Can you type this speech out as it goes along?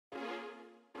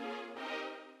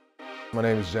My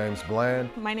name is James Bland.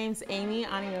 My name's Amy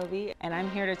Aniobi, and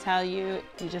I'm here to tell you,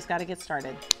 you just got to get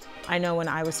started. I know when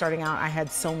I was starting out, I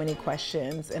had so many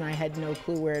questions and I had no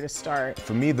clue where to start.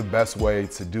 For me, the best way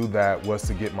to do that was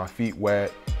to get my feet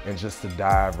wet and just to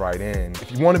dive right in.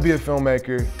 If you want to be a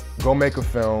filmmaker, go make a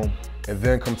film and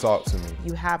then come talk to me.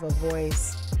 You have a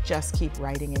voice, just keep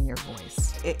writing in your voice.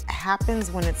 It happens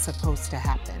when it's supposed to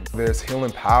happen. There's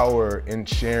healing power in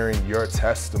sharing your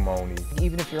testimony.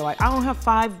 Even if you're like, I don't have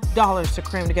 $5 to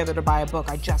cram together to buy a book,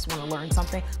 I just want to learn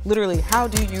something. Literally, how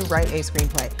do you write a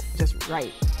screenplay? Just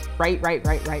write. Write.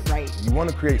 You want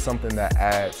to create something that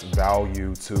adds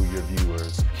value to your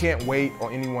viewers. You can't wait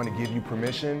on anyone to give you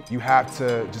permission. You have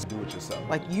to just do it yourself.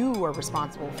 Like, you are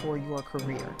responsible for your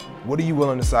career. What are you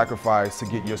willing to sacrifice to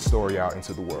get your story out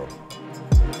into the world?